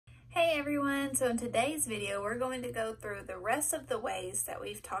Hey everyone, so in today's video we're going to go through the rest of the ways that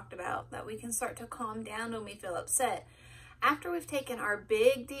we've talked about that we can start to calm down when we feel upset after we've taken our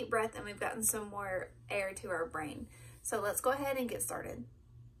big deep breath and we've gotten some more air to our brain. So let's go ahead and get started.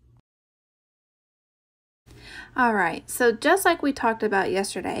 Alright, so just like we talked about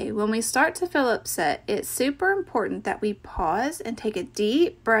yesterday, when we start to feel upset, it's super important that we pause and take a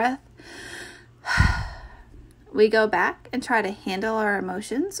deep breath. We go back and try to handle our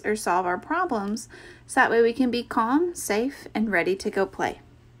emotions or solve our problems so that way we can be calm, safe, and ready to go play.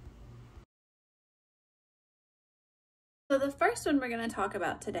 So the first one we're going to talk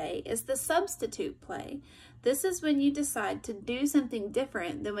about today is the substitute play. This is when you decide to do something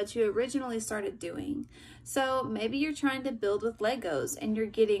different than what you originally started doing. So maybe you're trying to build with Legos and you're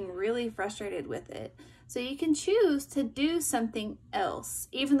getting really frustrated with it. So you can choose to do something else.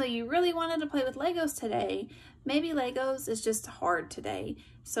 Even though you really wanted to play with Legos today, maybe Legos is just hard today.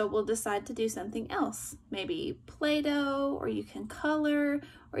 So we'll decide to do something else. Maybe Play-Doh, or you can color,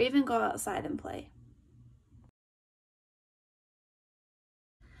 or even go outside and play.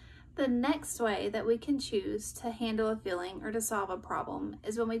 The next way that we can choose to handle a feeling or to solve a problem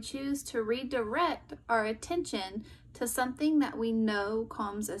is when we choose to redirect our attention to something that we know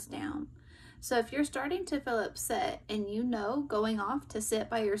calms us down. So if you're starting to feel upset and you know going off to sit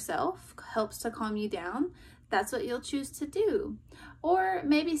by yourself helps to calm you down, that's what you'll choose to do. Or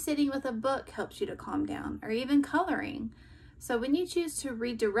maybe sitting with a book helps you to calm down, or even coloring. So when you choose to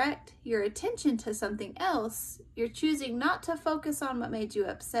redirect your attention to something else, you're choosing not to focus on what made you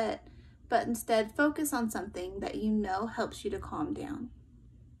upset, but instead focus on something that you know helps you to calm down.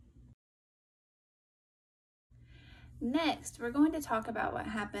 Next, we're going to talk about what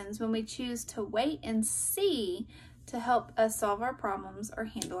happens when we choose to wait and see to help us solve our problems or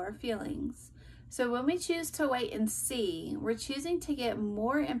handle our feelings. So when we choose to wait and see, we're choosing to get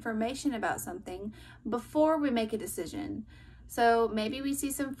more information about something before we make a decision. So maybe we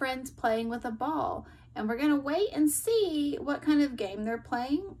see some friends playing with a ball and we're going to wait and see what kind of game they're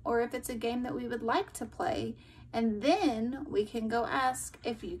playing or if it's a game that we would like to play, and then we can go ask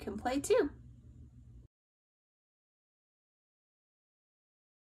if you can play too.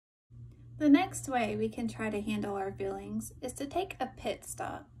 The next way we can try to handle our feelings is to take a pit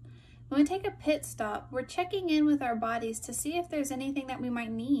stop. When we take a pit stop, we're checking in with our bodies to see if there's anything that we might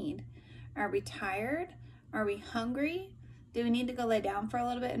need. Are we tired? Are we hungry? Do we need to go lay down for a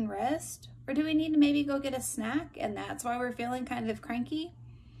little bit and rest? Or do we need to maybe go get a snack and that's why we're feeling kind of cranky?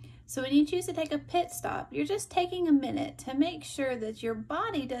 So when you choose to take a pit stop, you're just taking a minute to make sure that your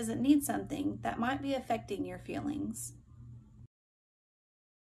body doesn't need something that might be affecting your feelings.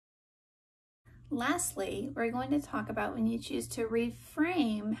 Lastly, we're going to talk about when you choose to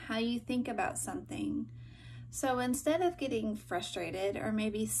reframe how you think about something. So instead of getting frustrated or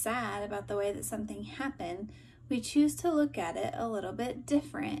maybe sad about the way that something happened, we choose to look at it a little bit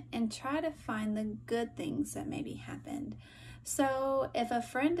different and try to find the good things that maybe happened. So if a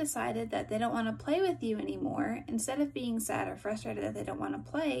friend decided that they don't want to play with you anymore, instead of being sad or frustrated that they don't want to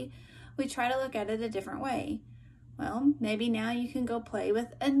play, we try to look at it a different way. Well, maybe now you can go play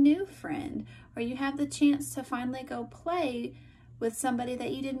with a new friend, or you have the chance to finally go play with somebody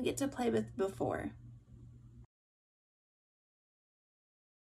that you didn't get to play with before.